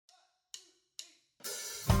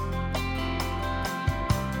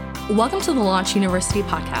Welcome to the Launch University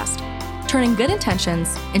podcast, turning good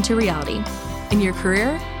intentions into reality in your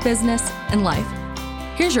career, business, and life.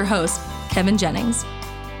 Here's your host, Kevin Jennings.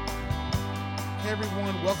 Hey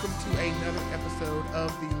everyone, welcome to another episode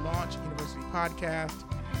of the Launch University podcast.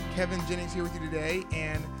 Kevin Jennings here with you today,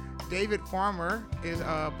 and David Farmer is,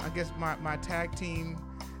 my tag team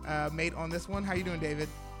mate on this one. How you doing, David?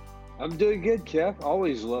 I'm doing good, Kev.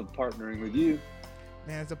 Always love partnering with you.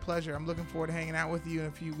 Man, it's a pleasure. I'm looking forward to hanging out with you in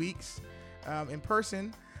a few weeks in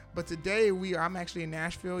person. But today I'm actually in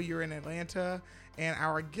Nashville. You're in Atlanta. And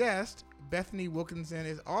our guest, Bethaney Wilkinson,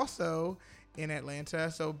 is also in Atlanta.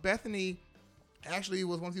 So Bethaney actually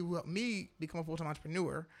was one of the people who helped me become a full-time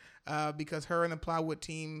entrepreneur because her and the Plywood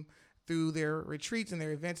team, through their retreats and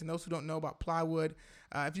their events, and those who don't know about Plywood,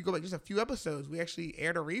 if you go back just a few episodes, we actually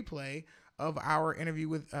aired a replay of our interview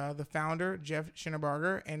with the founder, Jeff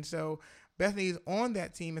Schinnerbarger. And so Bethaney is on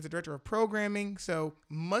that team as a director of programming. So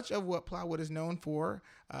much of what Plywood is known for,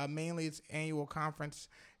 mainly its annual conference,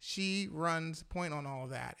 she runs point on all of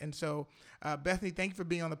that. And so, Bethaney, thank you for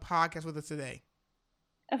being on the podcast with us today.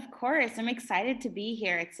 Of course. I'm excited to be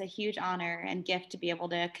here. It's a huge honor and gift to be able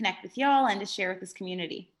to connect with y'all and to share with this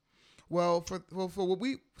community. Well,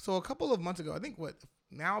 so a couple of months ago, I think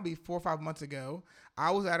now it'll be 4 or 5 months ago, I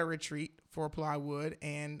was at a retreat for Plywood,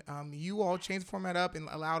 and you all changed the format up and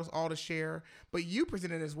allowed us all to share, but you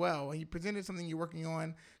presented as well, and you presented something you're working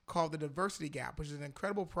on called the Diversity Gap, which is an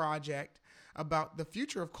incredible project about the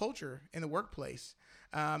future of culture in the workplace,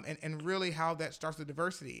 and really how that starts with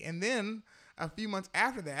diversity. And then a few months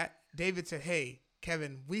after that, David said, "Hey,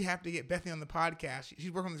 Kevin, we have to get Bethaney on the podcast.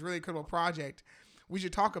 She's working on this really incredible project. We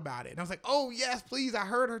should talk about it." And I was like, "Oh yes, please. I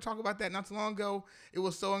heard her talk about that not too long ago. It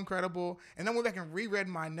was so incredible." And then I went back and reread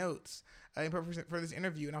my notes for this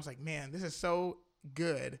interview. And I was like, man, this is so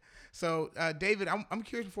good. So David, I'm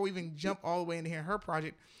curious, before we even jump all the way into hearing her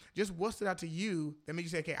project, just what stood out to you that made you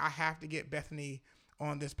say, okay, I have to get Bethaney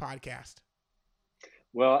on this podcast?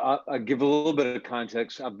 Well, I'll give a little bit of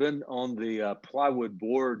context. I've been on the Plywood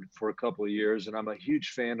board for a couple of years, and I'm a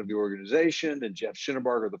huge fan of the organization. And Jeff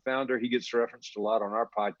Schinnerbarger, the founder, he gets referenced a lot on our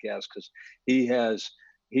podcast because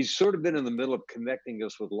he's sort of been in the middle of connecting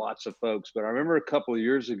us with lots of folks. But I remember a couple of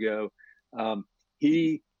years ago,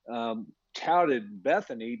 he touted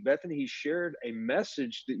Bethaney. Bethaney, he shared a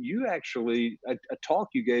message that you actually, a talk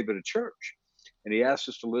you gave at a church. And he asked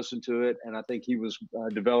us to listen to it. And I think he was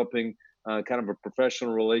developing kind of a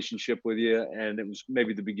professional relationship with you. And it was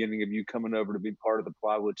maybe the beginning of you coming over to be part of the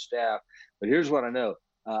Plywood staff. But here's what I know.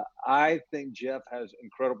 I think Jeff has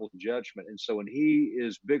incredible judgment. And so when he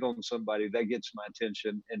is big on somebody, that gets my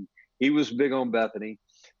attention. And he was big on Bethaney.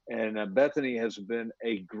 And Bethaney has been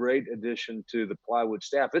a great addition to the Plywood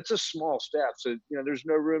staff. It's a small staff. So, there's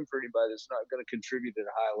no room for anybody that's not going to contribute at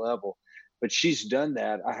a high level. But she's done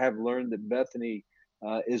that. I have learned that Bethaney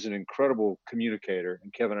is an incredible communicator.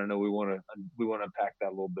 And Kevin, I know we want to unpack that a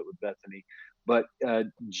little bit with Bethaney. But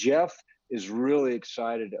Jeff is really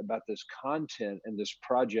excited about this content and this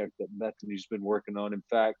project that Bethaney's been working on. In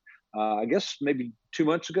fact, I guess maybe 2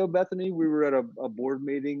 months ago, Bethaney, we were at a board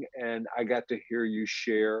meeting and I got to hear you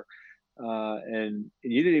share. And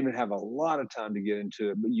you didn't even have a lot of time to get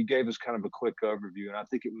into it, but you gave us kind of a quick overview. And I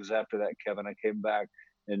think it was after that, Kevin, I came back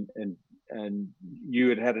and you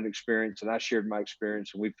had an experience and I shared my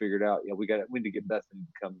experience, and we figured out, we need to get Bethaney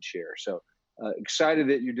to come and share. So excited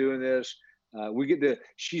that you're doing this.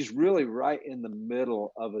 She's really right in the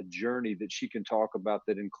middle of a journey that she can talk about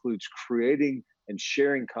that includes creating and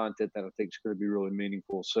sharing content that I think is going to be really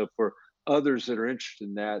meaningful. So for others that are interested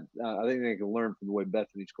in that, I think they can learn from the way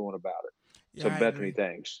Bethaney's going about it. Yeah, so Bethaney,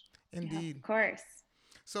 thanks. Indeed. Yeah, of course.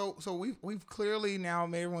 So we've clearly now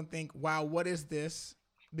made everyone think, wow, what is this?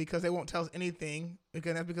 Because they won't tell us anything,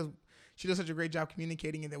 because she does such a great job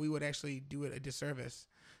communicating it that we would actually do it a disservice.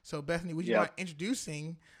 So Bethaney, would you mind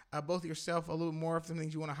introducing both yourself a little more of some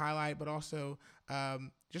things you want to highlight, but also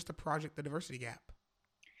just the project, the Diversity Gap?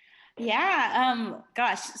 Yeah.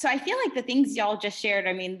 So I feel like the things y'all just shared,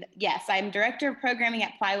 yes, I'm director of programming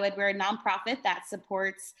at Plywood. We're a nonprofit that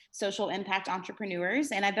supports social impact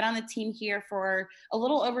entrepreneurs. And I've been on the team here for a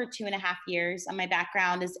little over 2.5 years. My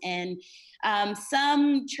background is in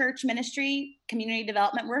some church ministry, community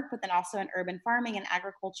development work, but then also in urban farming and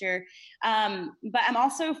agriculture. But I'm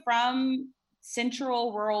also from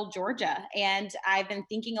central rural Georgia, and I've been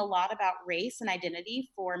thinking a lot about race and identity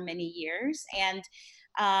for many years. And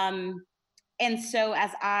so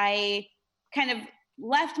as I kind of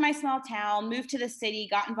left my small town, moved to the city,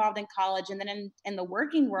 got involved in college, and then in the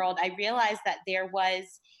working world, I realized that there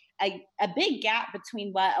was a big gap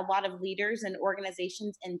between what a lot of leaders and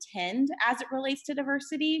organizations intend as it relates to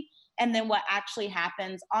diversity and then what actually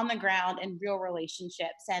happens on the ground in real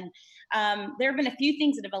relationships. And there have been a few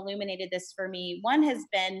things that have illuminated this for me. One has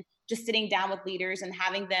been just sitting down with leaders and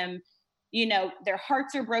having them, their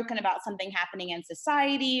hearts are broken about something happening in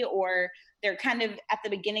society, or they're kind of at the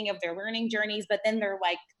beginning of their learning journeys, but then they're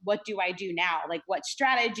like, what do I do now? Like, what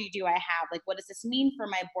strategy do I have? Like, what does this mean for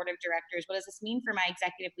my board of directors? What does this mean for my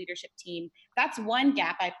executive leadership team? That's one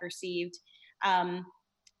gap I perceived.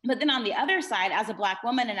 But then on the other side, as a Black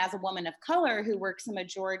woman and as a woman of color who works in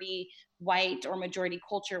majority white or majority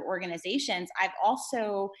culture organizations, I've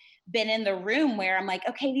also been in the room where I'm like,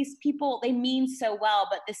 okay, these people, they mean so well,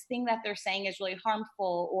 but this thing that they're saying is really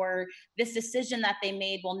harmful, or this decision that they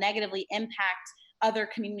made will negatively impact other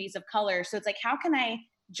communities of color. So it's like, how can I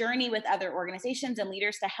journey with other organizations and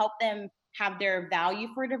leaders to help them have their value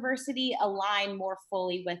for diversity align more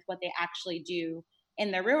fully with what they actually do in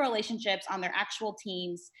their real relationships, on their actual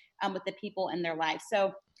teams, with the people in their lives.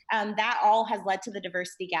 So that all has led to the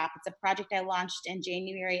diversity gap. It's a project I launched in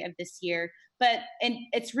January of this year, and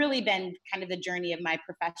it's really been kind of the journey of my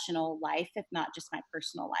professional life, if not just my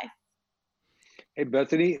personal life. Hey,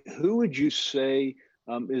 Bethany, who would you say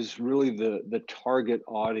is really the target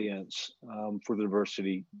audience for the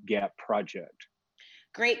Diversity Gap Project?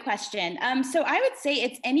 Great question. So I would say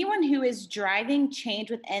it's anyone who is driving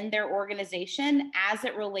change within their organization as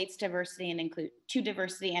it relates to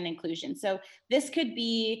diversity and inclusion. So this could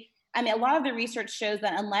be, a lot of the research shows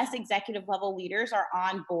that unless executive level leaders are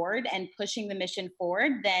on board and pushing the mission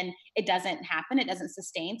forward, then it doesn't happen. It doesn't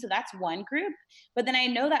sustain. So that's one group. But then I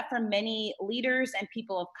know that for many leaders and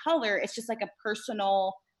people of color, it's just like a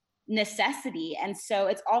personal necessity. And so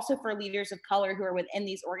it's also for leaders of color who are within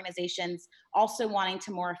these organizations also wanting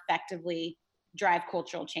to more effectively drive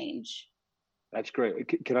cultural change. That's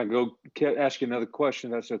great. Can I ask you another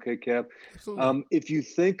question? That's okay, Kev. Absolutely. If you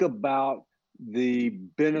think about the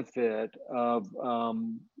benefit of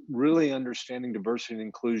really understanding diversity and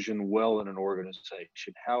inclusion well in an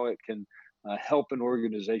organization, how it can help an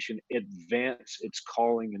organization advance its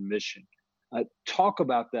calling and mission. Talk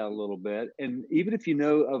about that a little bit, and even if you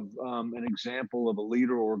know of an example of a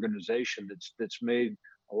leader organization that's made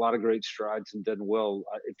a lot of great strides and done well,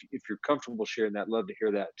 if you're comfortable sharing that, love to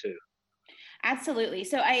hear that too. Absolutely.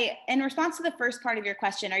 So in response to the first part of your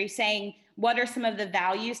question, are you saying what are some of the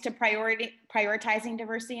values to prioritizing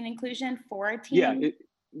diversity and inclusion for a team? Yeah,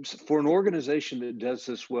 for an organization that does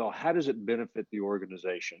this well, how does it benefit the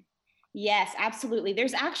organization? Yes, absolutely.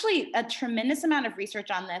 There's actually a tremendous amount of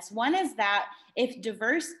research on this. One is that if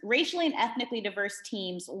racially and ethnically diverse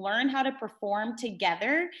teams learn how to perform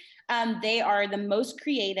together, they are the most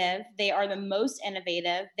creative, they are the most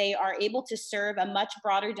innovative, they are able to serve a much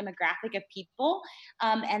broader demographic of people,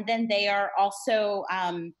 and then they also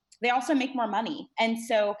make more money. And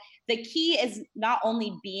so the key is not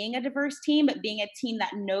only being a diverse team, but being a team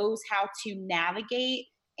that knows how to navigate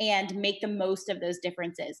and make the most of those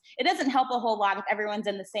differences. It doesn't help a whole lot if everyone's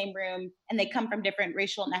in the same room and they come from different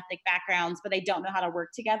racial and ethnic backgrounds, but they don't know how to work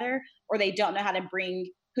together, or they don't know how to bring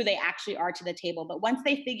who they actually are to the table. But once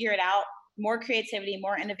they figure it out, more creativity,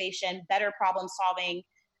 more innovation, better problem solving,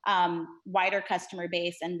 wider customer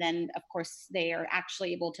base, and then of course they are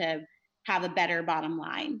actually able to have a better bottom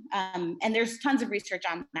line. And there's tons of research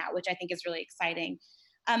on that, which I think is really exciting.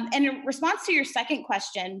 And in response to your second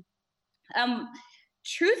question,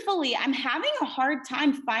 truthfully, I'm having a hard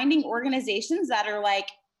time finding organizations that are like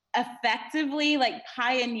effectively like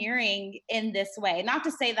pioneering in this way. Not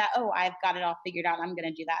to say that, oh, I've got it all figured out, I'm going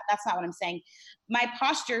to do that. That's not what I'm saying. My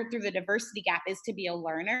posture through the diversity gap is to be a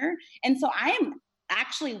learner. And so I am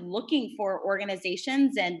actually looking for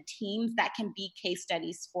organizations and teams that can be case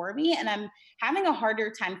studies for me. And I'm having a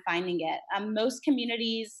harder time finding it. Most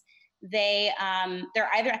communities, they're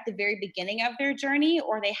either at the very beginning of their journey,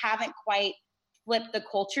 or they haven't quite flip the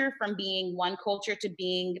culture from being one culture to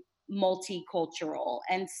being multicultural.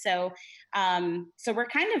 And so we're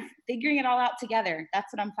kind of figuring it all out together.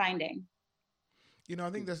 That's what I'm finding. I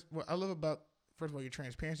think that's what I love about, first of all, your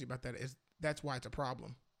transparency about that is that's why it's a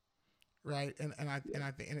problem, right? And I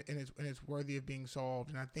think it's worthy of being solved.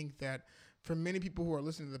 And I think that for many people who are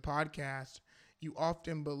listening to the podcast, you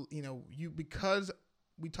often because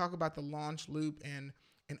we talk about the launch loop and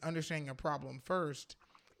understanding a problem first,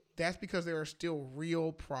 that's because there are still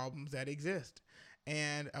real problems that exist.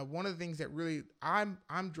 And one of the things that really I'm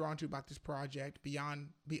drawn to about this project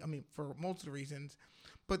for multiple reasons,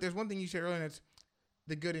 but there's one thing you said earlier, and it's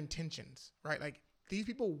the good intentions, right? Like these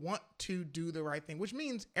people want to do the right thing, which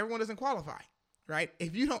means everyone doesn't qualify, right?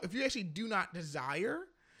 If you actually do not desire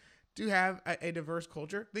to have a diverse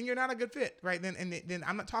culture, then you're not a good fit, right? Then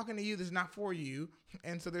I'm not talking to you. This is not for you.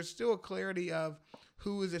 And so there's still a clarity of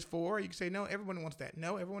who is this for. You can say, no, everyone wants that.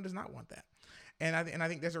 No, everyone does not want that. And I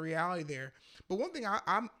think there's a reality there. But one thing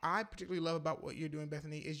I particularly love about what you're doing,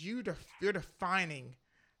 Bethaney, is you're defining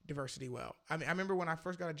diversity well. I mean, I remember when I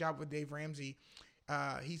first got a job with Dave Ramsey,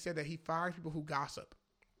 he said that he fires people who gossip.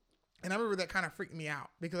 And I remember that kind of freaked me out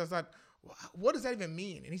because I thought, what does that even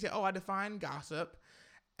mean? And he said, I define gossip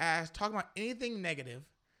as talking about anything negative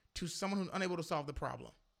to someone who's unable to solve the problem.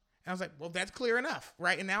 And I was like, well, that's clear enough,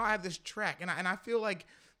 right? And now I have this track. And I feel like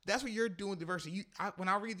that's what you're doing with diversity. When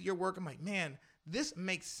I read your work, I'm like, man, this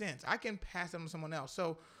makes sense. I can pass it on to someone else.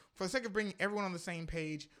 So for the sake of bringing everyone on the same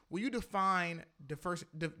page, will you define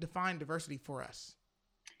diversity for us?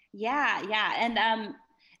 Yeah.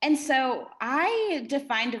 And so I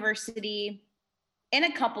define diversity in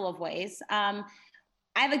a couple of ways.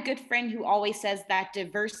 I have a good friend who always says that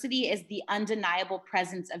diversity is the undeniable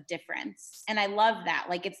presence of difference. And I love that.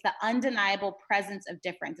 Like, it's the undeniable presence of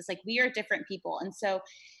difference. It's like, we are different people. And so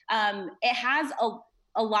it has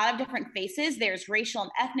a lot of different faces. There's racial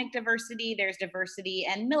and ethnic diversity. There's diversity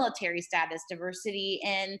in military status, diversity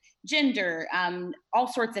in gender,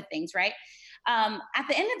 all sorts of things, right? At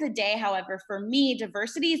the end of the day, however, for me,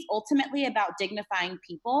 diversity is ultimately about dignifying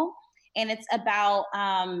people. And it's about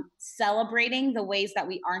celebrating the ways that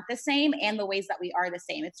we aren't the same and the ways that we are the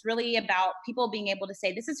same. It's really about people being able to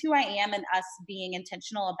say, this is who I am, and us being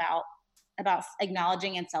intentional about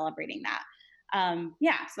acknowledging and celebrating that.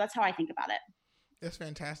 So that's how I think about it. That's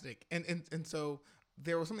fantastic. And so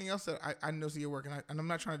there was something else that I noticed in your work, and I'm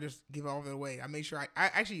not trying to just give all of it away. I made sure I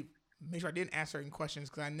actually made sure I didn't ask certain questions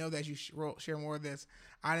because I know that you share more of this.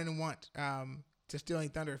 I didn't want to steal any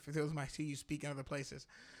thunder if it was my see you speak in other places.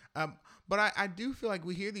 But I do feel like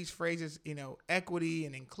we hear these phrases, equity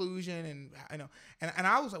and inclusion, and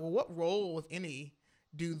I was like, well, what role, if any,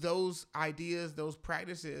 do those ideas, those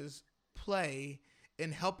practices play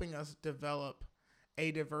in helping us develop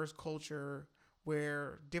a diverse culture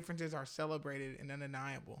where differences are celebrated and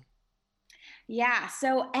undeniable? Yeah,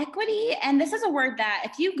 so equity, and this is a word that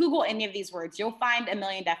if you Google any of these words, you'll find a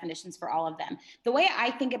million definitions for all of them. The way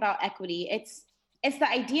I think about equity, it's the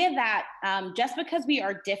idea that just because we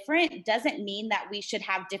are different doesn't mean that we should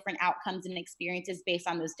have different outcomes and experiences based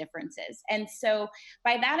on those differences. And so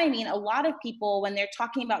by that, I mean, a lot of people, when they're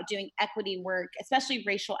talking about doing equity work, especially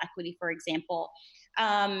racial equity, for example,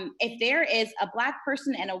 if there is a Black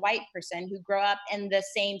person and a white person who grow up in the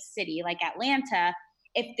same city, like Atlanta,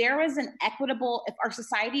 if there was if our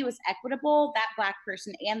society was equitable, that Black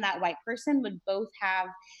person and that white person would both have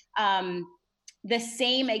the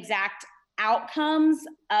same exact outcomes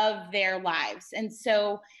of their lives. And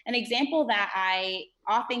so an example that I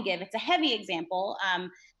often give, it's a heavy example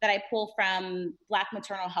that I pull from Black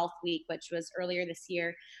Maternal Health Week, which was earlier this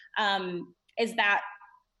year, is that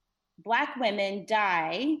Black women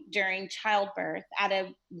die during childbirth at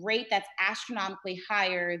a rate that's astronomically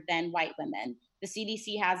higher than white women. The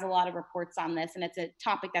CDC has a lot of reports on this, and it's a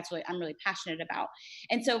topic I'm really passionate about.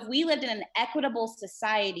 And so if we lived in an equitable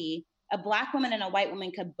society, a Black woman and a white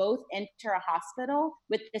woman could both enter a hospital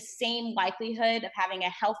with the same likelihood of having a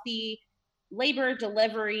healthy labor,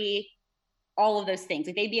 delivery, all of those things.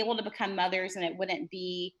 Like, they'd be able to become mothers, and it wouldn't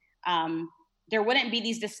be there wouldn't be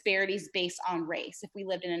these disparities based on race if we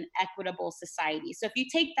lived in an equitable society. So if you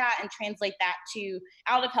take that and translate that to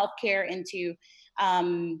out of healthcare into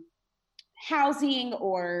housing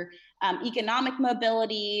or economic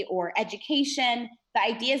mobility or education, the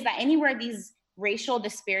idea is that anywhere these racial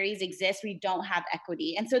disparities exist, we don't have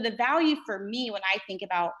equity. And so the value for me when I think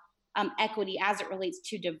about equity as it relates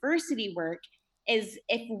to diversity work is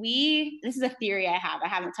this is a theory I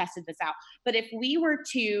haven't tested this out, but if we were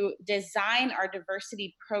to design our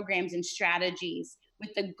diversity programs and strategies with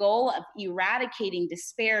the goal of eradicating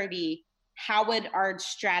disparity, how would our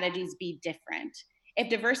strategies be different? If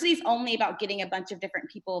diversity is only about getting a bunch of different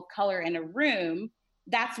people of color in a room,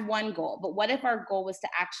 that's one goal. But what if our goal was to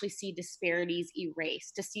actually see disparities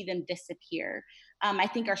erased, to see them disappear? I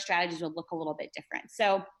think our strategies would look a little bit different.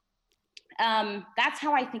 So that's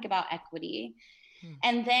how I think about equity.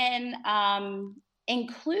 And then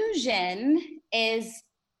inclusion is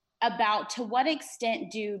about, to what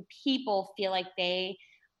extent do people feel like they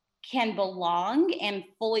can belong and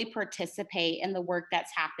fully participate in the work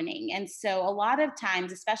that's happening. And so a lot of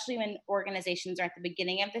times, especially when organizations are at the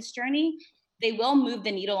beginning of this journey, they will move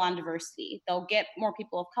the needle on diversity. They'll get more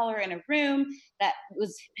people of color in a room that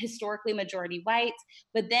was historically majority white.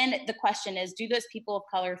 But then the question is, do those people of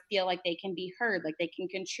color feel like they can be heard, like they can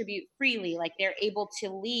contribute freely, like they're able to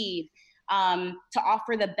lead? to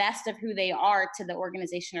offer the best of who they are to the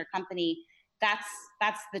organization or company.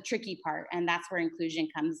 That's the tricky part, and that's where inclusion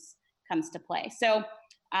comes to play. So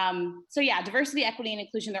yeah, diversity, equity, and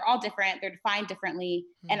inclusion, they're all different. They're defined differently.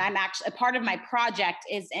 And I'm actually, a part of my project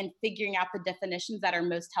is in figuring out the definitions that are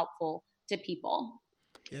most helpful to people.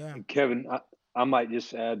 Yeah. Kevin, I might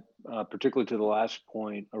just add, particularly to the last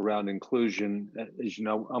point around inclusion. As you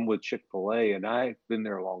know, I'm with Chick-fil-A, and I've been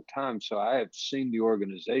there a long time. So I have seen the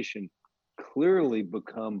organization clearly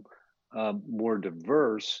become more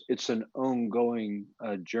diverse. It's an ongoing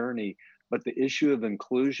journey. But the issue of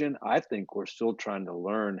inclusion, I think we're still trying to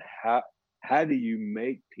learn how do you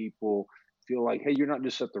make people feel like, hey, you're not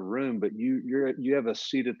just at the room, but you have a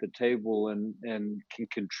seat at the table and can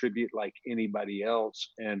contribute like anybody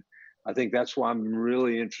else. And I think that's why I'm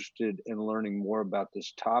really interested in learning more about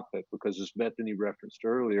this topic, because as Bethaney referenced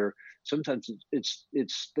earlier, sometimes it's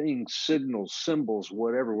things, signals, symbols,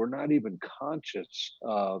 whatever we're not even conscious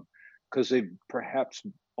of, because they've perhaps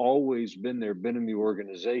always been there, been in the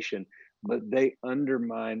organization, but they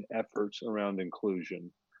undermine efforts around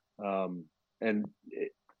inclusion.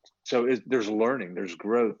 There's learning, there's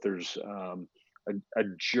growth, there's a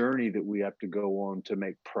journey that we have to go on to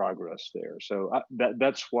make progress there. So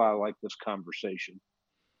that's why I like this conversation.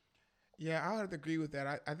 Yeah, I would agree with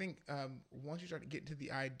that. I think once you start to get into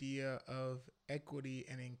the idea of equity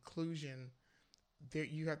and inclusion,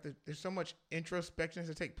 there's so much introspection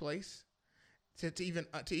to take place to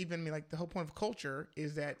even like the whole point of culture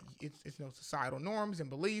is that it's societal norms and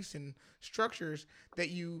beliefs and structures that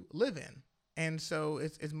you live in. And so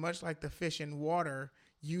it's much like the fish in water.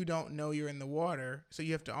 You don't know you're in the water, so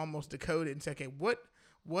you have to almost decode it and say, okay,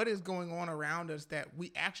 what is going on around us that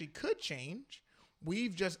we actually could change?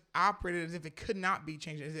 We've just operated as if it could not be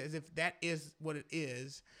changed, as if that is what it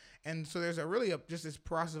is. And so there's just this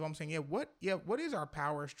process of I'm saying, what is our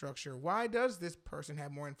power structure? Why does this person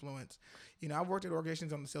have more influence? I've worked at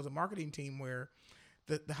organizations on the sales and marketing team where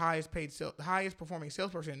the highest performing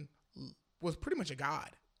salesperson was pretty much a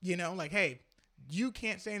god. Like, hey, you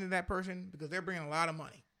can't say anything to that person because they're bringing a lot of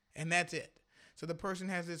money, and that's it. So the person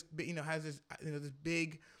has this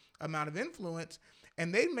big amount of influence,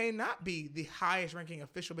 and they may not be the highest ranking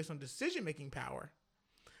official based on decision making power,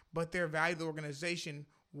 but their value to the organization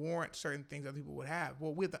warrant certain things other people would have.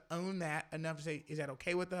 Well, we have to own that enough to say, is that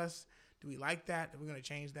okay with us? Do we like that? Are we going to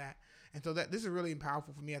change that? And so this is really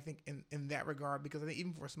powerful for me, I think, in that regard, because I think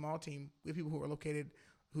even for a small team, we have people who are located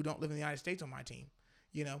who don't live in the United States on my team.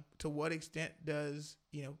 To what extent does,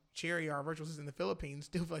 Cherry, our virtual assistant in the Philippines,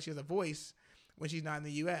 still feel like she has a voice when she's not in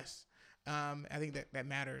the U.S.? I think that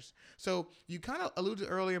matters. So you kind of alluded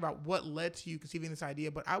earlier about what led to you conceiving this idea,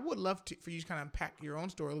 but I would love for you to kind of unpack your own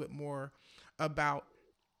story a little bit more about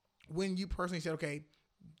when you personally said, okay,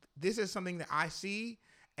 this is something that I see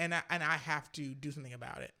and I have to do something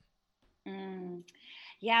about it.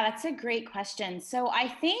 Yeah, that's a great question. So I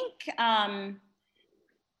think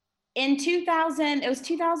in 2000, it was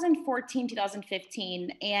 2014,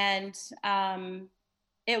 2015. And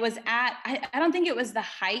it was I don't think it was the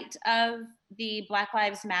height of the Black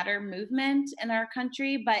Lives Matter movement in our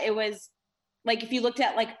country, but it was like, if you looked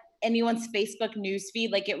at like anyone's Facebook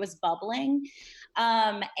newsfeed, like it was bubbling.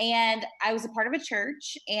 And I was a part of a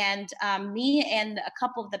church, and me and a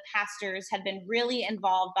couple of the pastors had been really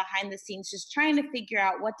involved behind the scenes, just trying to figure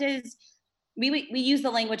out we use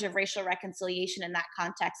the language of racial reconciliation in that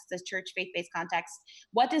context, this church faith-based context.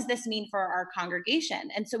 What does this mean for our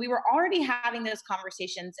congregation? And so we were already having those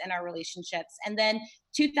conversations in our relationships. And then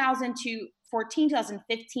 2014,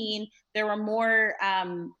 2015, there were more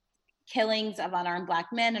killings of unarmed Black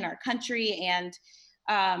men in our country. And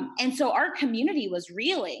so our community was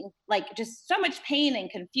reeling, like just so much pain and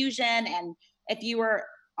confusion. And if you were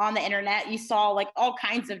on the internet, you saw like all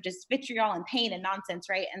kinds of just vitriol and pain and nonsense,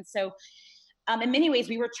 right? And so in many ways,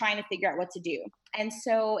 we were trying to figure out what to do. And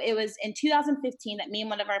so it was in 2015 that me and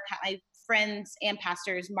one of my friends and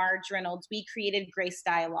pastors, Marge Reynolds, we created Grace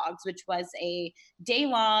Dialogues, which was a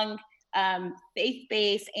day-long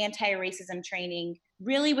faith-based anti-racism training,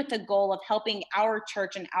 really with the goal of helping our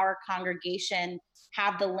church and our congregation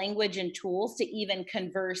have the language and tools to even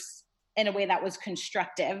converse in a way that was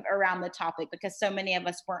constructive around the topic, because so many of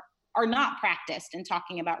us are not practiced in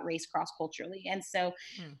talking about race cross-culturally. And so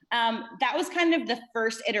that was kind of the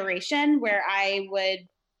first iteration where I would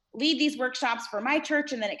lead these workshops for my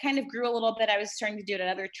church. And then it kind of grew a little bit. I was starting to do it at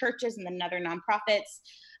other churches and then other nonprofits.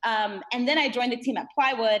 And then I joined the team at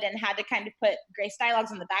Plywood and had to kind of put Grace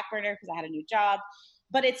Dialogues on the back burner because I had a new job.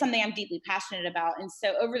 but it's something I'm deeply passionate about. And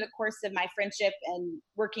so over the course of my friendship and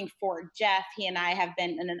working for Jeff, he and I have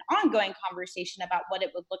been in an ongoing conversation about what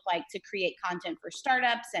it would look like to create content for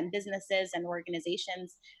startups and businesses and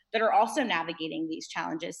organizations that are also navigating these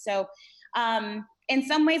challenges. So in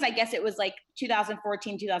some ways, I guess it was like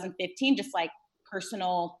 2014, 2015, just like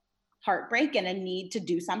personal heartbreak and a need to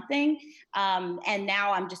do something. And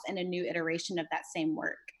now I'm just in a new iteration of that same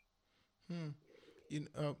work.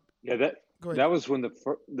 Yeah, that was when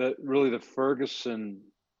the Ferguson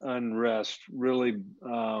unrest really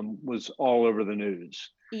was all over the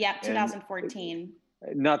news. Yeah, 2014.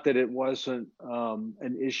 Not that it wasn't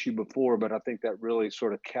an issue before, but I think that really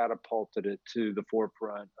sort of catapulted it to the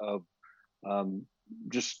forefront of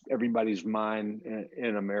just everybody's mind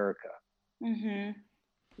in America. Mm-hmm.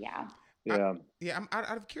 Yeah. I'm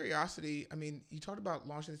out of curiosity. I mean, you talked about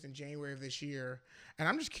launching this in January of this year, and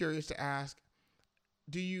I'm just curious to ask,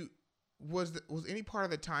 was any part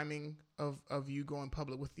of the timing of you going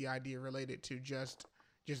public with the idea related to just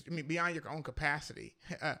I mean, beyond your own capacity?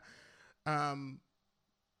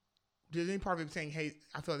 Did any part of it saying, hey,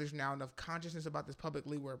 I feel like there's now enough consciousness about this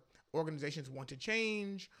publicly where organizations want to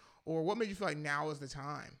change, or what made you feel like now is the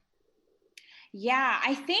time? Yeah,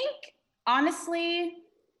 I think honestly,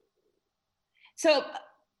 so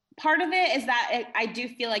part of it is that I do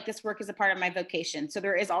feel like this work is a part of my vocation. So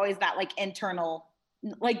there is always that like internal,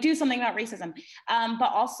 like do something about racism.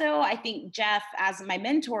 But also I think Jeff, as my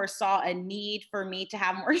mentor, saw a need for me to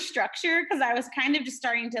have more structure, because I was kind of just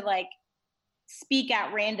starting to like speak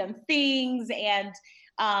at random things. And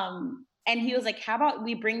he was like, how about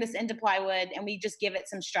we bring this into Plywood and we just give it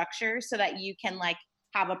some structure so that you can like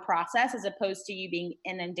have a process, as opposed to you being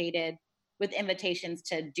inundated with invitations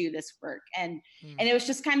to do this work. And it was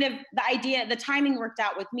just kind of the idea, the timing worked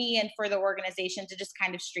out with me and for the organization to just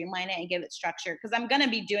kind of streamline it and give it structure. Because I'm going to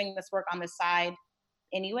be doing this work on the side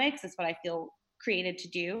anyway, because it's what I feel created to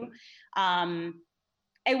do.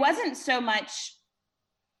 It wasn't so much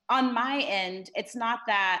on my end. It's not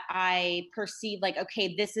that I perceive like,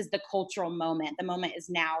 okay, this is the cultural moment. The moment is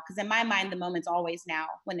now. Because in my mind, the moment's always now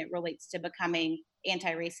when it relates to becoming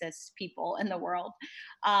anti-racist people in the world.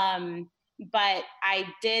 But I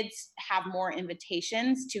did have more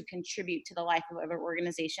invitations to contribute to the life of other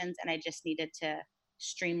organizations, and I just needed to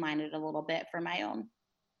streamline it a little bit for my own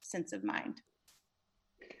sense of mind.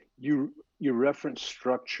 You reference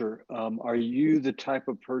structure. Are you the type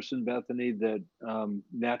of person, Bethaney, that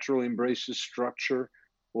naturally embraces structure,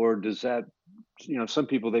 or does that, some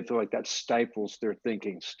people, they feel like that stifles their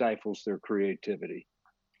thinking, stifles their creativity?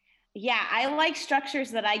 Yeah, I like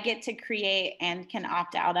structures that I get to create and can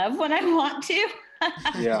opt out of when I want to.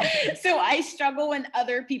 Yeah. So I struggle when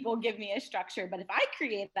other people give me a structure, but if I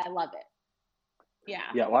create it, I love it. Yeah.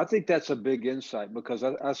 Yeah, well, I think that's a big insight, because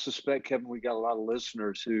I suspect, Kevin, we got a lot of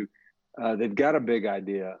listeners who they've got a big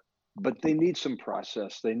idea, but they need some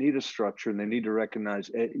process. They need a structure, and they need to recognize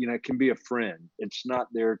it. It can be a friend. It's not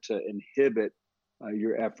there to inhibit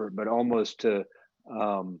your effort, but almost to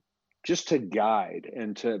just to guide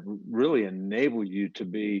and to really enable you to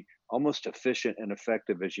be almost efficient and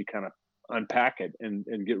effective as you kind of unpack it and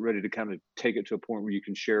get ready to kind of take it to a point where you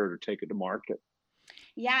can share it or take it to market.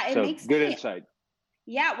 Yeah, it makes good insight.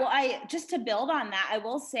 Yeah, well, just to build on that, I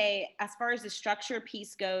will say, as far as the structure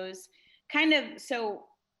piece goes, so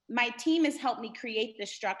my team has helped me create the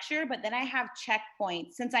structure, but then I have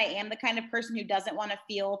checkpoints. Since I am the kind of person who doesn't want to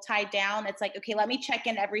feel tied down, it's like, okay, let me check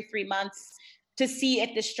in every 3 months to see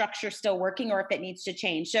if the structure is still working or if it needs to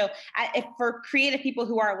change. So if for creative people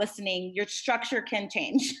who are listening, your structure can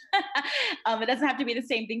change. It doesn't have to be the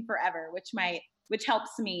same thing forever, which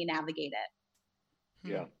helps me navigate it.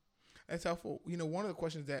 Yeah. That's helpful. One of the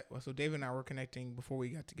questions so David and I were connecting before we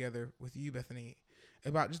got together with you, Bethaney,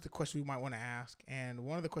 about just the question we might want to ask. And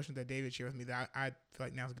one of the questions that David shared with me that I feel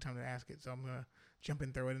like now's a good time to ask it. So I'm going to jump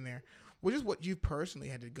in, throw it in there. Which is what you personally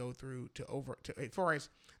had to go through as far as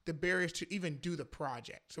the barriers to even do the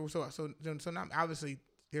project. So now obviously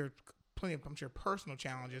there are plenty of, I'm sure, personal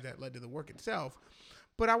challenges that led to the work itself.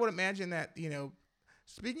 But I would imagine that,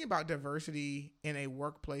 speaking about diversity in a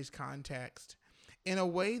workplace context, in a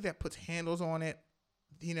way that puts handles on it,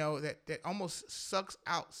 that almost sucks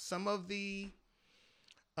out some of the,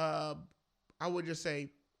 I would just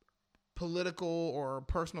say, political or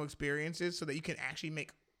personal experiences, so that you can actually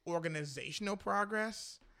make organizational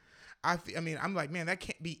progress. I'm like, man, that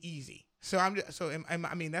can't be easy. So that's the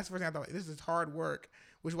first thing I thought. This is hard work,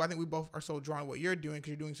 which is why I think we both are so drawn to what you're doing, because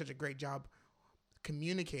you're doing such a great job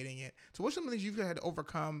communicating it. So what's some of the things you've had to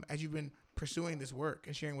overcome as you've been pursuing this work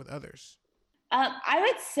and sharing with others? I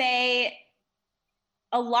would say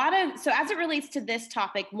so as it relates to this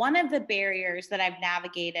topic, one of the barriers that I've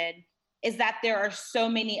navigated is that there are so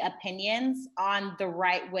many opinions on the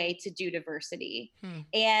right way to do diversity.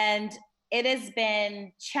 And it has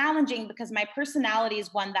been challenging because my personality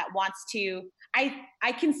is one that wants to,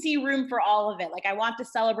 I can see room for all of it. Like I want to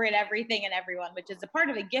celebrate everything and everyone, which is a part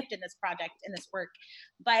of a gift in this project, in this work.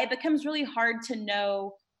 But it becomes really hard to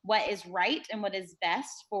know what is right and what is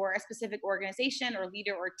best for a specific organization or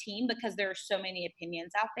leader or team because there are so many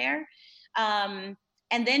opinions out there.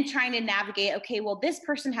 And then trying to navigate, okay, well, this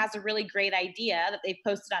person has a really great idea that they've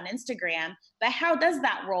posted on Instagram, but how does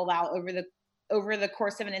that roll out over the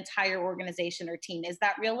course of an entire organization or team? Is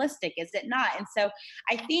that realistic? Is it not? And so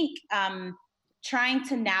I think trying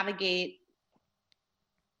to navigate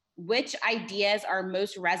which ideas are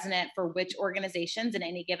most resonant for which organizations in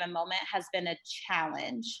any given moment has been a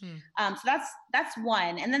challenge. So that's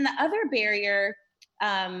one. And then the other barrier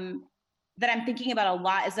that I'm thinking about a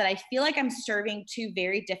lot is that I feel like I'm serving two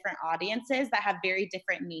very different audiences that have very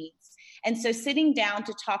different needs. And so sitting down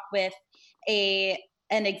to talk with an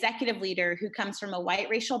executive leader who comes from a white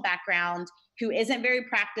racial background, who isn't very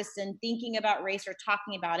practiced in thinking about race or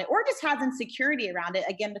talking about it, or just has insecurity around it,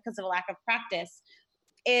 again, because of a lack of practice,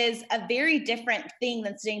 is a very different thing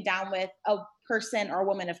than sitting down with a person or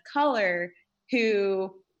woman of color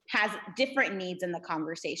who has different needs in the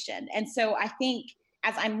conversation. And so I think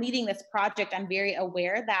as I'm leading this project, I'm very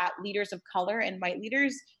aware that leaders of color and white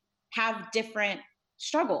leaders have different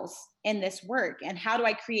struggles in this work. And how do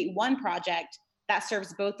I create one project that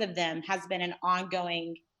serves both of them has been an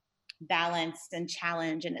ongoing balance and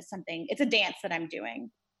challenge. And it's a dance that I'm doing.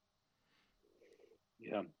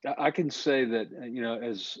 Yeah, I can say that,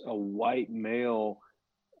 as a white male,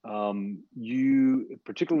 you,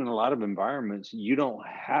 particularly in a lot of environments, you don't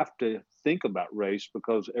have to think about race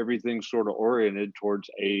because everything's sort of oriented towards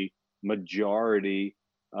a majority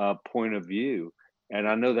point of view. And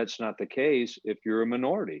I know that's not the case if you're a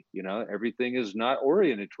minority. Everything is not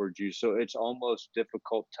oriented towards you. So it's almost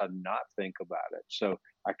difficult to not think about it. So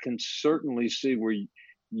I can certainly see where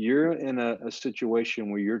you're in a situation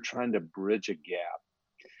where you're trying to bridge a gap.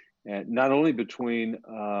 And not only between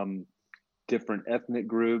different ethnic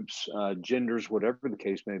groups, genders, whatever the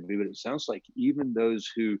case may be, but it sounds like even those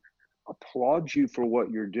who applaud you for what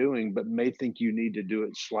you're doing, but may think you need to do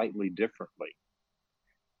it slightly differently.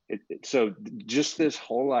 So just this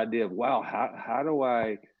whole idea of, wow, how do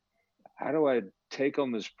I take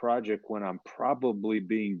on this project when I'm probably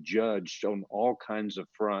being judged on all kinds of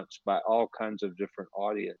fronts by all kinds of different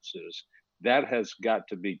audiences? That has got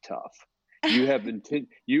to be tough. You have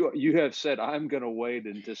you have said, I'm going to wade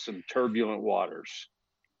into some turbulent waters.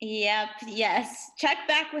 Yep. Yes. Check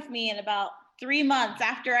back with me in about 3 months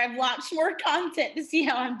after I've launched more content to see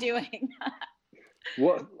how I'm doing.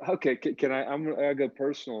 Well, okay. I'm going to go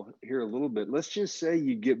personal here a little bit. Let's just say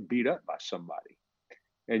you get beat up by somebody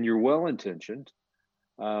and you're well-intentioned.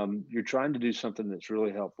 You're trying to do something that's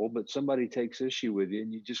really helpful, but somebody takes issue with you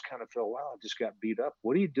and you just kind of feel, wow, I just got beat up.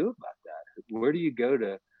 What do you do about that? Where do you go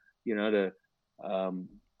to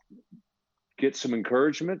get some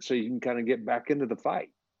encouragement so you can kind of get back into the fight?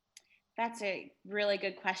 That's a really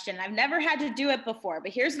good question. I've never had to do it before,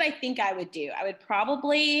 but here's what I think I would do. I would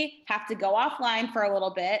probably have to go offline for a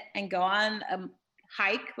little bit and go on a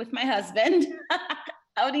hike with my husband.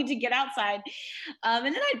 I would need to get outside. And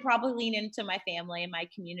then I'd probably lean into my family and my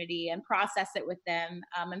community and process it with them.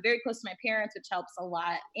 I'm very close to my parents, which helps a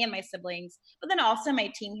lot, and my siblings, but then also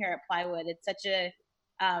my team here at Plywood. It's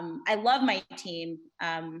I love my team.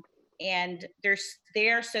 And they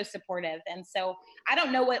are so supportive. And so I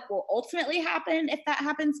don't know what will ultimately happen if that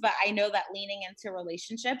happens, but I know that leaning into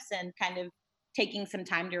relationships and kind of taking some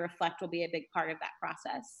time to reflect will be a big part of that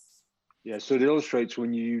process. Yeah, so it illustrates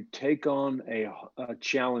when you take on a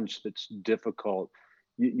challenge that's difficult,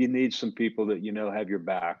 you need some people that have your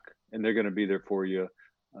back, and they're going to be there for you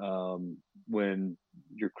when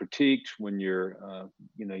you're critiqued, when you're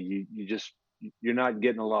you're not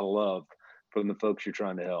getting a lot of love from the folks you're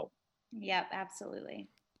trying to help. Yep, absolutely.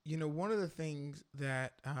 One of the things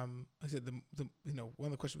that I said, one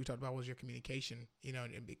of the questions we talked about was your communication.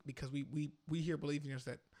 Because we here believe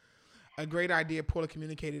that a great idea poorly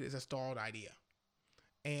communicated is a stalled idea,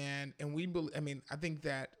 and we believe. I think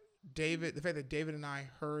that the fact that David and I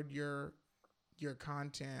heard your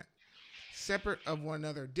content separate of one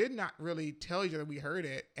another did not really tell each other we heard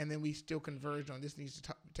it, and then we still converged on this needs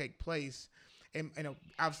to take place. And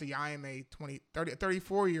obviously I am a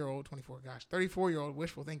 34-year-old,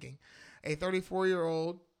 wishful thinking, a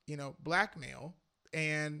 34-year-old, black male,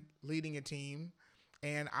 and leading a team.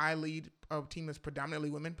 And I lead a team that's predominantly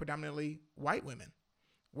women, predominantly white women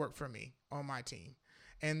work for me on my team.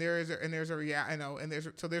 And there's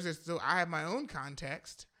this, so I have my own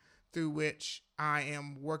context through which I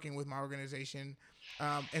am working with my organization.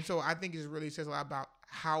 And so I think it really says a lot about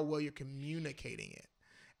how well you're communicating it.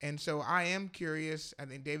 And so I am curious, I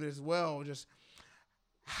think David as well, just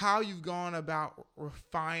how you've gone about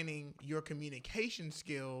refining your communication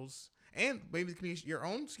skills and maybe your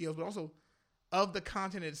own skills, but also of the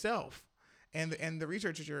content itself and the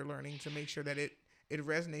research that you're learning to make sure that it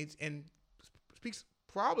resonates and speaks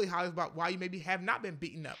probably highly about why you maybe have not been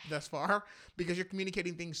beaten up thus far, because you're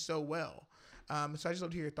communicating things so well. So I just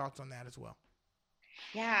love to hear your thoughts on that as well.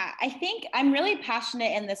 Yeah, I think I'm really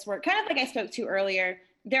passionate in this work. Kind of like I spoke to earlier,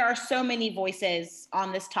 there are so many voices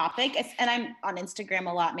on this topic, and I'm on Instagram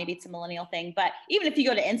a lot. Maybe it's a millennial thing, but even if you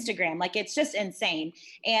go to Instagram, like, it's just insane.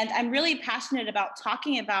 And I'm really passionate about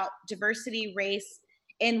talking about diversity, race,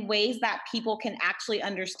 in ways that people can actually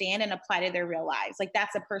understand and apply to their real lives. Like,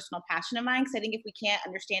 that's a personal passion of mine, because I think if we can't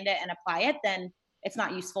understand it and apply it, then it's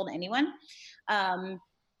not useful to anyone.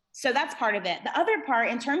 So that's part of it. The other part,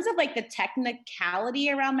 in terms of like the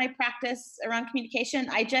technicality around my practice around communication,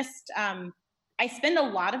 I spend a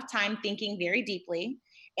lot of time thinking very deeply,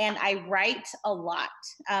 and I write a lot.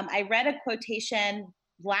 I read a quotation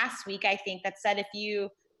last week, I think, that said, if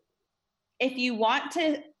you want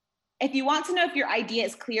to know if your idea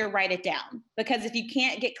is clear, write it down. Because if you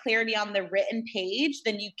can't get clarity on the written page,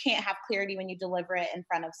 then you can't have clarity when you deliver it in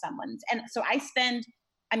front of someone. And so I spend,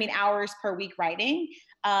 hours per week writing.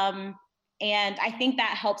 And I think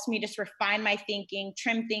that helps me just refine my thinking,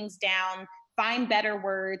 trim things down, find better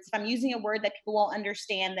words. If I'm using a word that people won't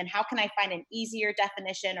understand, then how can I find an easier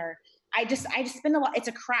definition? Or I just spend a lot, it's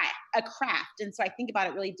a craft. And so I think about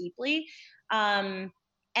it really deeply. And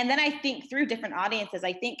then I think through different audiences.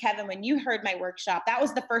 I think, Kevin, when you heard my workshop, that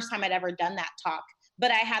was the first time I'd ever done that talk.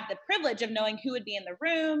 But I had the privilege of knowing who would be in the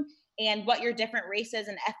room and what your different races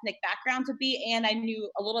and ethnic backgrounds would be. And I knew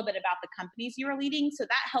a little bit about the companies you were leading. So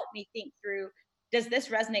that helped me think through, does this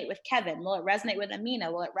resonate with Kevin? Will it resonate with Amina?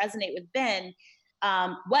 Will it resonate with Ben?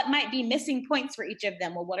 What might be missing points for each of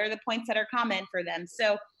them? Well, what are the points that are common for them?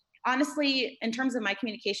 So honestly, in terms of my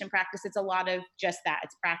communication practice, it's a lot of just that.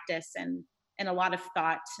 It's practice and a lot of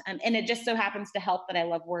thought. And it just so happens to help that I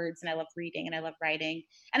love words and I love reading and I love writing.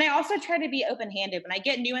 And I also try to be open-handed. When I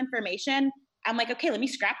get new information, I'm like, okay, let me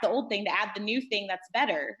scrap the old thing to add the new thing that's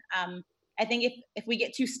better. I think if we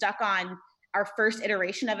get too stuck on our first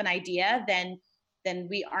iteration of an idea, then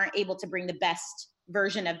we aren't able to bring the best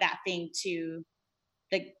version of that thing to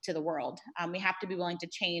the world. We have to be willing to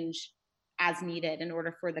change as needed in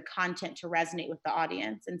order for the content to resonate with the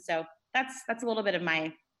audience. And so that's a little bit of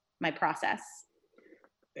my process.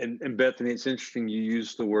 And Bethaney, it's interesting you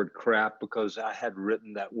used the word crap, because I had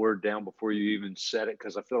written that word down before you even said it,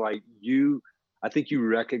 because I feel like I think you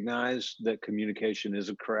recognize that communication is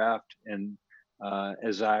a craft. And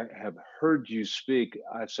as I have heard you speak,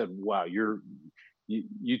 I've said, wow,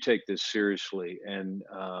 you take this seriously, and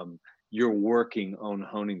you're working on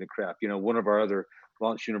honing the craft. One of our other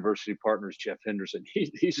Launch University partners, Jeff Henderson,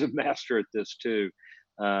 he's a master at this too.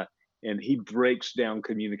 And he breaks down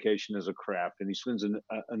communication as a craft, and he spends an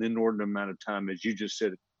inordinate amount of time, as you just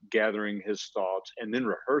said, gathering his thoughts and then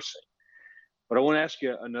rehearsing. But I want to ask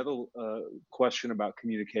you another question about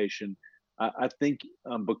communication. I think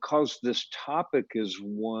because this topic is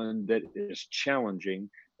one that is challenging,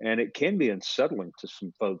 and it can be unsettling to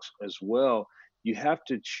some folks as well, you have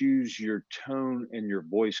to choose your tone and your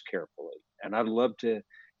voice carefully. And I'd love to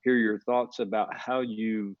hear your thoughts about how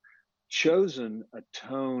you've chosen a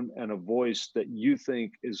tone and a voice that you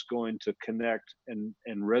think is going to connect and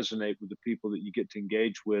resonate with the people that you get to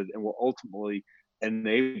engage with, and will ultimately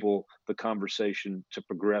enable the conversation to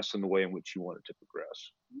progress in the way in which you want it to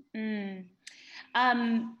progress.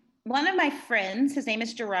 One of my friends, his name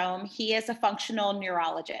is Jerome, he is a functional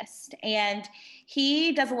neurologist, and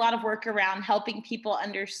he does a lot of work around helping people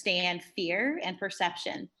understand fear and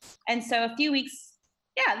perception. And so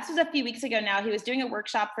this was a few weeks ago now, he was doing a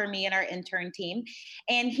workshop for me and our intern team.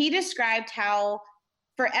 And he described how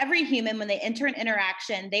for every human, when they enter an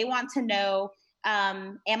interaction, they want to know,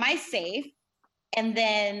 am I safe? And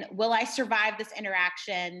then will I survive this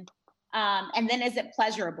interaction? And then is it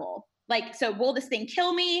pleasurable? Like, so will this thing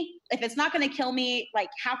kill me? If it's not going to kill me, like,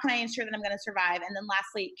 how can I ensure that I'm going to survive? And then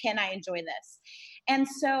lastly, can I enjoy this? And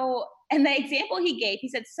the example he gave, he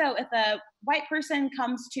said, so if a white person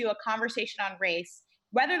comes to a conversation on race,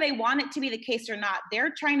 whether they want it to be the case or not,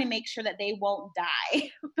 they're trying to make sure that they won't die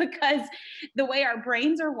because the way our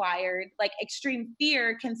brains are wired, like, extreme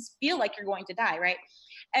fear can feel like you're going to die, right?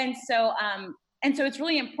 And so it's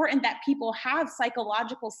really important that people have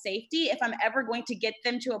psychological safety if I'm ever going to get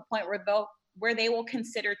them to a point where where they will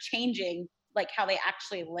consider changing like how they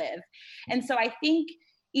actually live. And so I think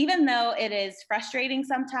even though it is frustrating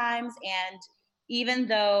sometimes, and even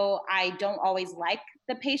though I don't always like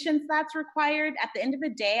the patience that's required, at the end of the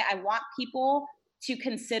day, I want people to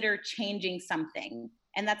consider changing something.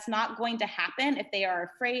 And that's not going to happen if they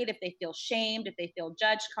are afraid, if they feel shamed, if they feel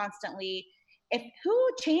judged constantly. If who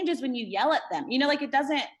changes when you yell at them? Like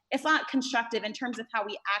it's not constructive in terms of how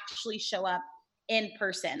we actually show up in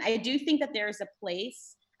person. I do think that there's a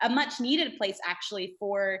place, a much needed place actually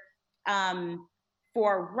for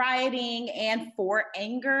rioting and for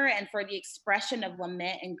anger and for the expression of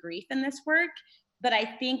lament and grief in this work. But I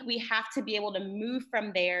think we have to be able to move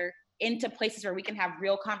from there into places where we can have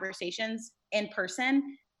real conversations in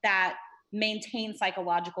person that maintain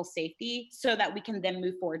psychological safety so that we can then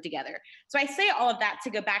move forward together. So I say all of that to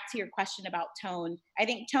go back to your question about tone. I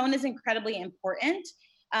think tone is incredibly important.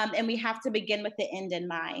 And we have to begin with the end in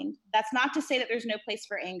mind. That's not to say that there's no place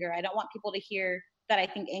for anger. I don't want people to hear that I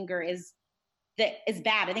think anger is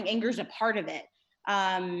bad. I think anger is a part of it.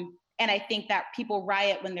 And I think that people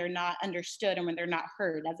riot when they're not understood and when they're not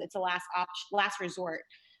heard, as it's a last resort.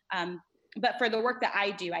 But for the work that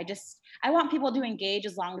I do, I want people to engage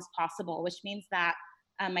as long as possible, which means that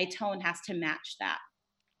my tone has to match that.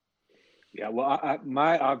 Yeah, well,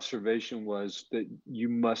 my observation was that you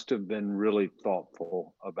must have been really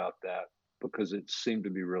thoughtful about that because it seemed to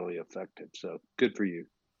be really effective. So good for you.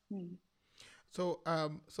 So,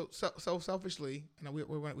 so selfishly, and we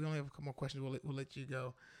only have a couple more questions. We'll let you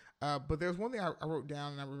go. But there's one thing I wrote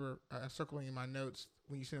down, and I remember circling in my notes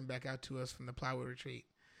when you sent them back out to us from the Plywood Retreat.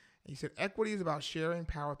 And you said equity is about sharing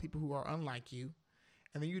power with people who are unlike you,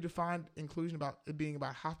 and then you defined inclusion about it being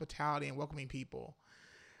about hospitality and welcoming people.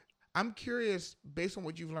 I'm curious, based on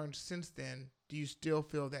what you've learned since then, do you still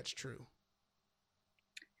feel that's true?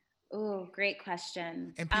 Oh, great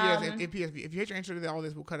question. And P.S. If you hate your answer to all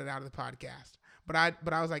this, we'll cut it out of the podcast. But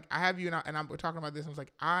I was like, I have you, and we're talking about this. And I was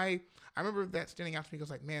like, I remember that standing out to me. I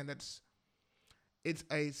was like, man, it's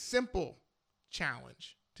a simple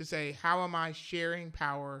challenge to say, how am I sharing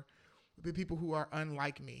power with people who are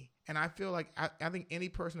unlike me? And I feel like I think any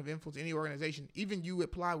person of influence, any organization, even you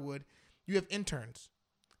at Plywood, you have interns.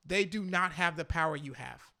 They do not have the power you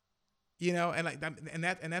have, they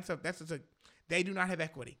do not have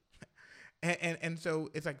equity. And so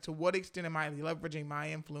it's like, to what extent am I leveraging my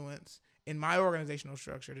influence in my organizational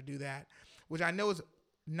structure to do that? Which I know is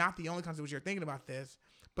not the only concept which you're thinking about this,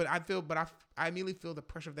 but I immediately feel the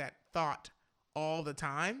pressure of that thought all the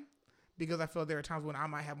time, because I feel there are times when I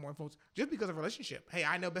might have more influence just because of relationship. Hey,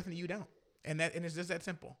 I know Bethaney, you don't. And it's just that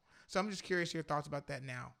simple. So I'm just curious your thoughts about that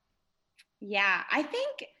now. Yeah, I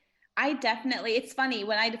think it's funny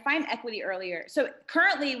when I defined equity earlier. So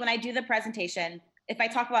currently when I do the presentation, if I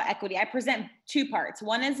talk about equity, I present two parts.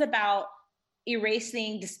 One is about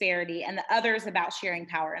erasing disparity and the other is about sharing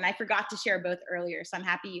power. And I forgot to share both earlier, so I'm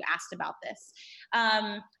happy you asked about this.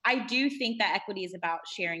 I do think that equity is about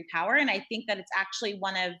sharing power. And I think that it's actually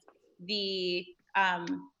one of the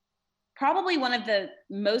probably one of the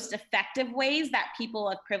most effective ways that people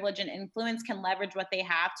of privilege and influence can leverage what they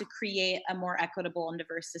have to create a more equitable and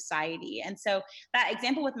diverse society. And so that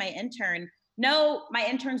example with my intern, no, my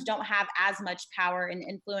interns don't have as much power and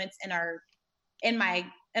influence in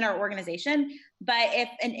our organization. But if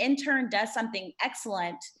an intern does something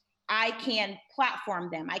excellent, I can platform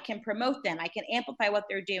them, I can promote them, I can amplify what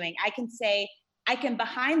they're doing. I can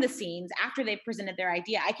behind the scenes, after they've presented their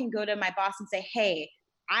idea, I can go to my boss and say, hey,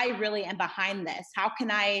 I really am behind this. How can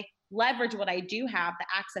I leverage what I do have, the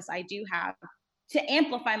access I do have, to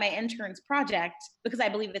amplify my intern's project, because I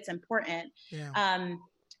believe it's important. Yeah.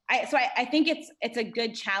 I think it's a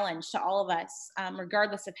good challenge to all of us,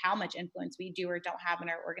 regardless of how much influence we do or don't have in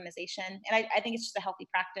our organization. And I think it's just a healthy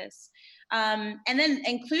practice. And then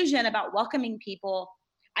inclusion, about welcoming people,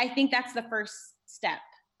 I think that's the first step.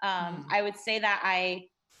 I would say that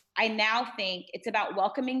I now think it's about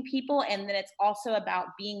welcoming people, and then it's also about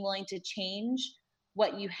being willing to change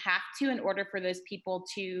what you have to in order for those people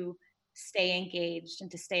to stay engaged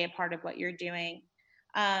and to stay a part of what you're doing.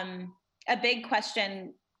 A big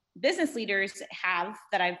question business leaders have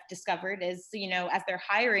that I've discovered is, as they're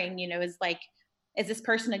hiring, is this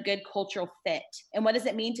person a good cultural fit? And what does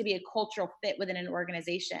it mean to be a cultural fit within an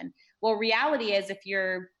organization? Well, reality is, if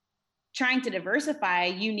you're trying to diversify,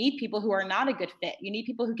 you need people who are not a good fit. You need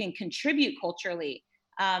people who can contribute culturally.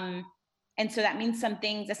 And so that means some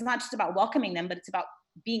things, it's not just about welcoming them, but it's about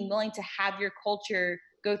being willing to have your culture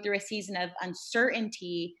go through a season of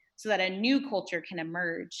uncertainty so that a new culture can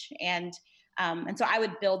emerge. And so I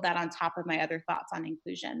would build that on top of my other thoughts on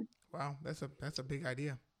inclusion. Wow, that's a big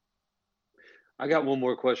idea. I got one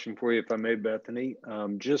more question for you, if I may, Bethany.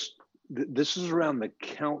 This is around the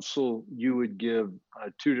counsel you would give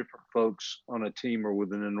two different folks on a team or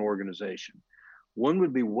within an organization. One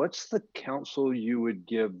would be, what's the counsel you would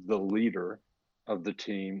give the leader of the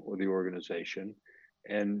team or the organization?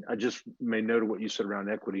 And I just made note of what you said around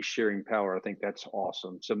equity, sharing power. I think that's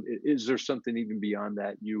awesome. So is there something even beyond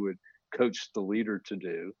that you would coach the leader to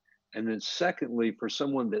do? And then secondly, for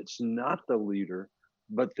someone that's not the leader,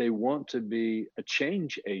 but they want to be a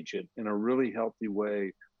change agent in a really healthy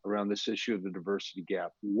way around this issue of the diversity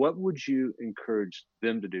gap, what would you encourage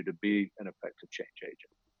them to do to be an effective change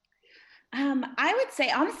agent? I would say,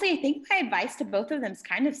 honestly, I think my advice to both of them is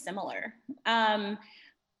kind of similar.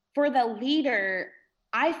 For the leader,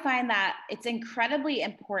 I find that it's incredibly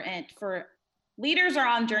important for leaders are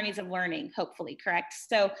on journeys of learning, hopefully, correct?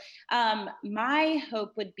 So my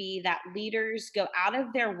hope would be that leaders go out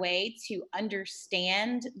of their way to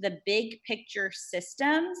understand the big picture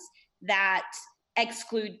systems that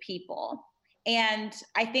exclude people. And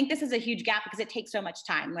I think this is a huge gap because it takes so much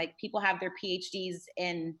time. Like people have their PhDs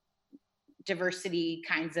in diversity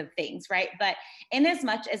kinds of things, right? But in as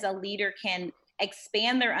much as a leader can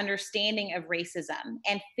expand their understanding of racism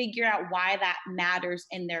and figure out why that matters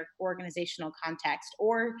in their organizational context,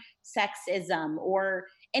 or sexism, or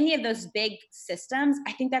any of those big systems,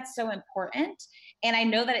 I think that's so important. And I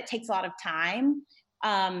know that it takes a lot of time,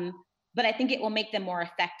 but I think it will make them more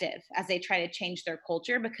effective as they try to change their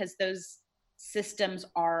culture because those systems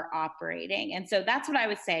are operating. And so that's what I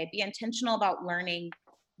would say, be intentional about learning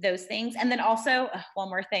those things. And then also one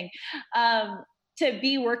more thing, to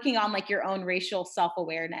be working on like your own racial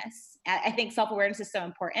self-awareness. I think self-awareness is so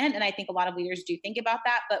important. And I think a lot of leaders do think about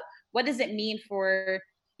that, but what does it mean for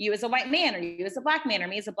you as a white man, or you as a black man, or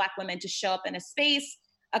me as a black woman to show up in a space,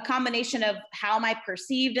 a combination of how am I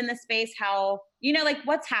perceived in the space, how, like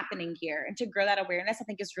what's happening here, and to grow that awareness, I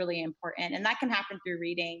think is really important. And that can happen through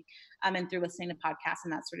reading and through listening to podcasts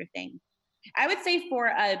and that sort of thing. I would say for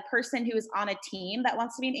a person who is on a team that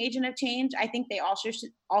wants to be an agent of change, I think they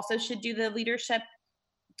also should do the leadership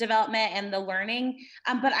development and the learning.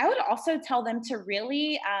 But I would also tell them to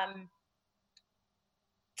really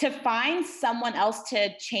to find someone else to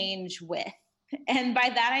change with. And by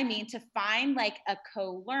that, I mean to find like a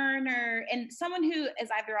co-learner and someone who is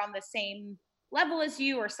either on the same level as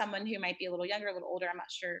you or someone who might be a little younger, a little older. I'm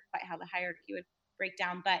not sure quite how the hierarchy would break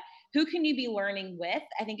down, but who can you be learning with,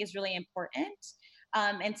 I think is really important.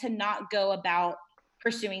 And to not go about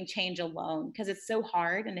pursuing change alone because it's so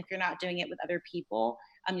hard. And if you're not doing it with other people,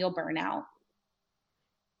 you'll burn out.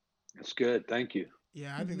 That's good. Thank you.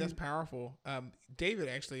 Yeah, I think that's powerful. David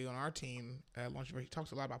actually on our team at Launch, he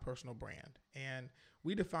talks a lot about personal brand, and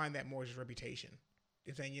we define that more as reputation.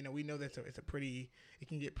 It's saying, we know that it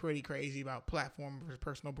can get pretty crazy about platform versus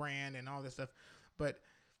personal brand and all this stuff, but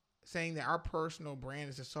saying that our personal brand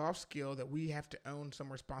is a soft skill that we have to own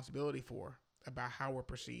some responsibility for about how we're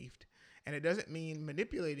perceived. And it doesn't mean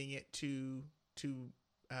manipulating it to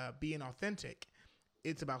being authentic.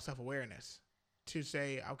 It's about self-awareness to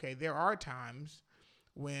say, okay, there are times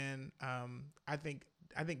when I think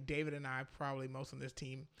David and I, probably most on this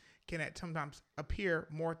team, can at sometimes appear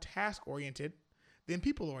more task-oriented than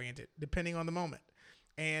people-oriented, depending on the moment.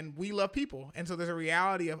 And we love people. And so there's a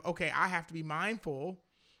reality of, okay, I have to be mindful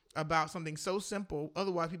about something so simple.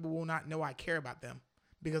 Otherwise, people will not know I care about them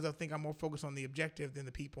because they'll think I'm more focused on the objective than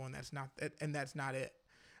the people, and that's not it.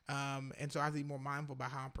 And so I have to be more mindful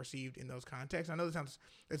about how I'm perceived in those contexts. I know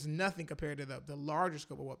it's nothing compared to the larger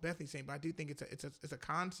scope of what Bethaney's saying, but I do think it's a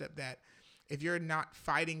concept that if you're not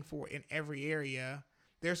fighting for in every area,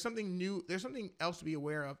 there's something else to be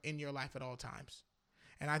aware of in your life at all times.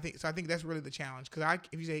 And I think that's really the challenge. Because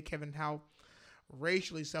if you say, Kevin, how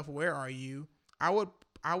racially self-aware are you? I would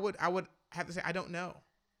have to say, I don't know.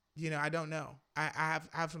 I don't know. I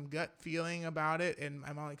have some gut feeling about it, and my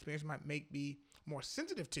own experience might make me more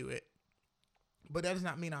sensitive to it, but that does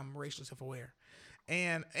not mean I'm racially self-aware.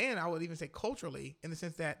 And I would even say culturally, in the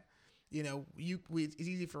sense that, it's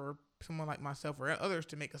easy for someone like myself or others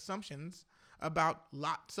to make assumptions about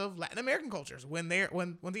lots of Latin American cultures when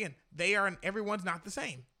once again, everyone's not the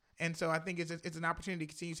same. And so I think it's an opportunity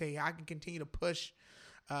to continue to say, I can continue to push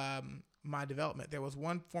my development. There was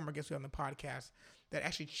one former guest on the podcast that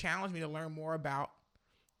actually challenged me to learn more about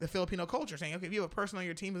the Filipino culture, saying, okay, if you have a person on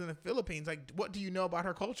your team who's in the Philippines, like, what do you know about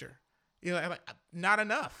her culture? Like, not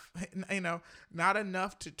enough, not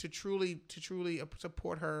enough to truly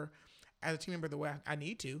support her as a team member the way I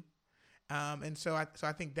need to. And so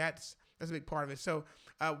I think that's a big part of it. So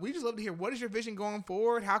we just love to hear, what is your vision going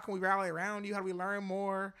forward? How can we rally around you? How do we learn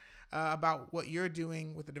more about what you're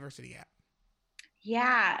doing with the Diversity app?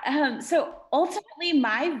 Yeah. So ultimately,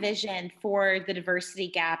 my vision for the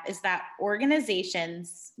diversity gap is that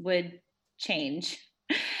organizations would change,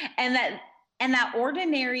 and that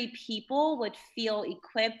ordinary people would feel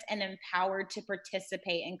equipped and empowered to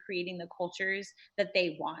participate in creating the cultures that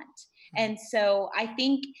they want. And so I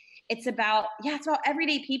think it's about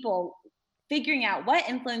everyday people figuring out, what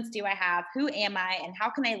influence do I have, who am I, and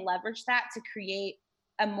how can I leverage that to create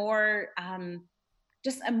a more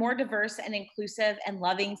just a more diverse and inclusive and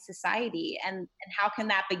loving society. And how can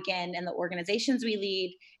that begin in the organizations we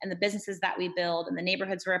lead and the businesses that we build and the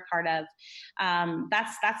neighborhoods we're a part of.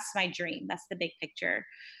 That's my dream. That's the big picture.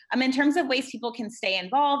 In terms of ways people can stay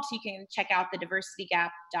involved, you can check out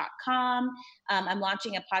thediversitygap.com. I'm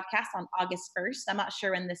launching a podcast on August 1st. I'm not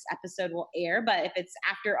sure when this episode will air, but if it's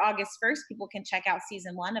after August 1st, people can check out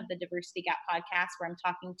season 1 of the Diversity Gap podcast, where I'm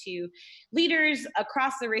talking to leaders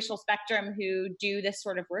across the racial spectrum who do this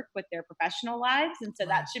sort of work with their professional lives. And so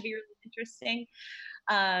that should be really interesting.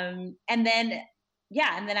 And then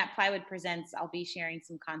at Plywood Presents, I'll be sharing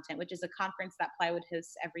some content, which is a conference that Plywood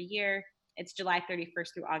hosts every year. It's July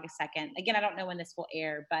 31st through August 2nd. Again, I don't know when this will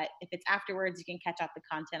air, but if it's afterwards, you can catch up the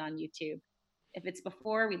content on YouTube. If it's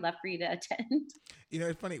before, we'd love for you to attend.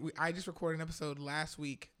 It's funny. I just recorded an episode last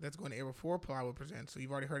week that's going to air before Plywood Presents, so you've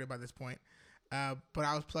already heard it by this point. But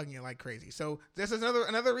I was plugging it like crazy. So this is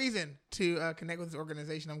another reason to connect with this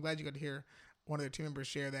organization. I'm glad you got to hear one of their team members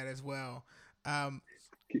share that as well. That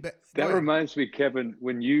reminds me, Kevin,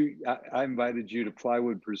 when I invited you to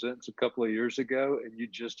Plywood Presents a couple of years ago, and you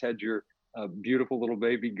just had your beautiful little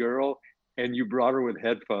baby girl, and you brought her with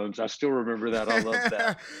headphones. I still remember that. I love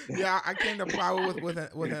that. Yeah, I came to Plywood with an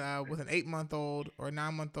 8-month-old or a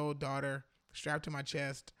 9-month-old daughter strapped to my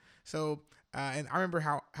chest. So, and I remember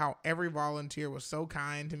how every volunteer was so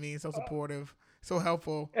kind to me, so supportive, so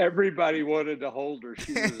helpful. Everybody wanted to hold her.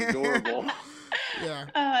 She was adorable. Yeah.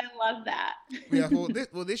 Oh, I love that. Yeah. Well,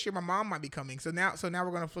 this year my mom might be coming. So now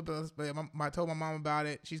we're gonna flip this. I told my mom about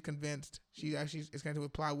it. She's convinced. She actually is connected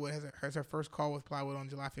with Plywood. Has her first call with Plywood on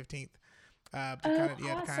July 15th. To kind of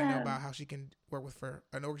know about how she can work with for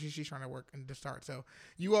an organization she's trying to work and to start. So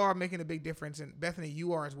you all are making a big difference, and Bethaney,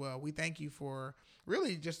 you are as well. We thank you for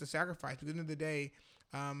really just the sacrifice. At the end of the day,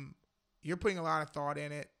 you're putting a lot of thought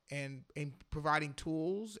in it and providing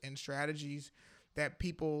tools and strategies that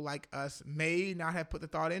people like us may not have put the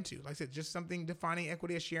thought into. Like I said, just something defining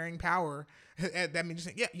equity as sharing power. That means just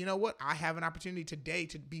saying, yeah, you know what? I have an opportunity today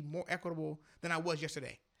to be more equitable than I was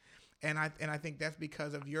yesterday. And I think that's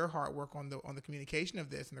because of your hard work on the communication of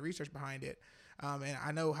this and the research behind it. And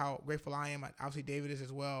I know how grateful I am. Obviously, David is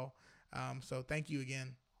as well. So thank you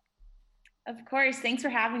again. Of course. Thanks for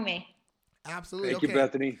having me. Absolutely. Thank you,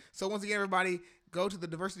 Bethaney. So once again, everybody, go to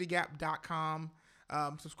thediversitygap.com.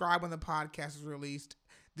 Subscribe when the podcast is released.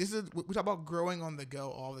 We talk about growing on the go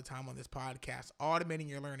all the time on this podcast, automating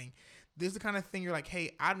your learning. This is the kind of thing you're like,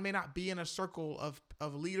 hey, I may not be in a circle of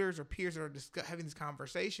leaders or peers that are having these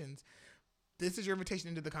conversations. This is your invitation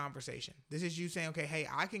into the conversation. This is you saying, okay, hey,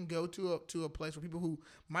 I can go to a place where people who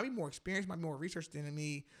might be more experienced, might be more researched than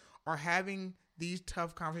me, are having these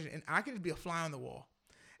tough conversations, and I can just be a fly on the wall.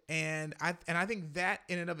 And I think that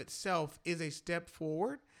in and of itself is a step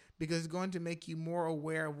forward, because it's going to make you more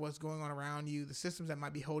aware of what's going on around you, the systems that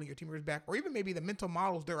might be holding your team members back, or even maybe the mental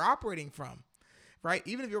models they're operating from. Right?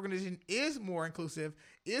 Even if your organization is more inclusive,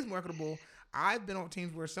 is more equitable, I've been on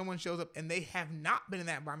teams where someone shows up and they have not been in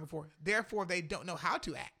that environment before. Therefore, they don't know how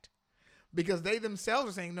to act, because they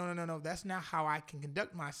themselves are saying, no, that's not how I can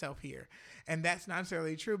conduct myself here. And that's not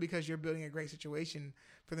necessarily true, because you're building a great situation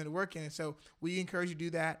for them to work in. And so we encourage you to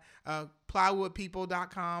do that.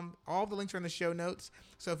 Plywoodpeople.com. All the links are in the show notes.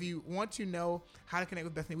 So if you want to know how to connect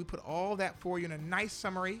with Bethaney, we put all that for you in a nice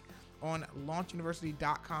summary on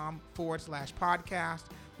launchuniversity.com/podcast.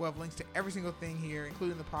 We'll have links to every single thing here,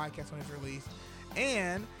 including the podcast when it's released.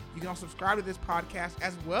 And you can also subscribe to this podcast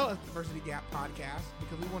as well as the Diversity Gap podcast,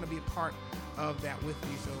 because we want to be a part of that with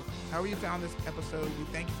you. So however you found this episode, we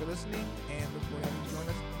thank you for listening and look forward to having you join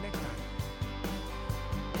us next time.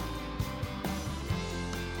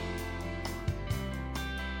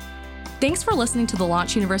 Thanks for listening to the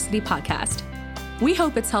Launch University podcast. We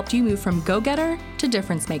hope it's helped you move from go-getter to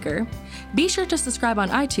difference maker. Be sure to subscribe on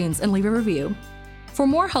iTunes and leave a review. For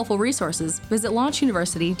more helpful resources, visit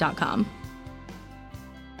launchuniversity.com.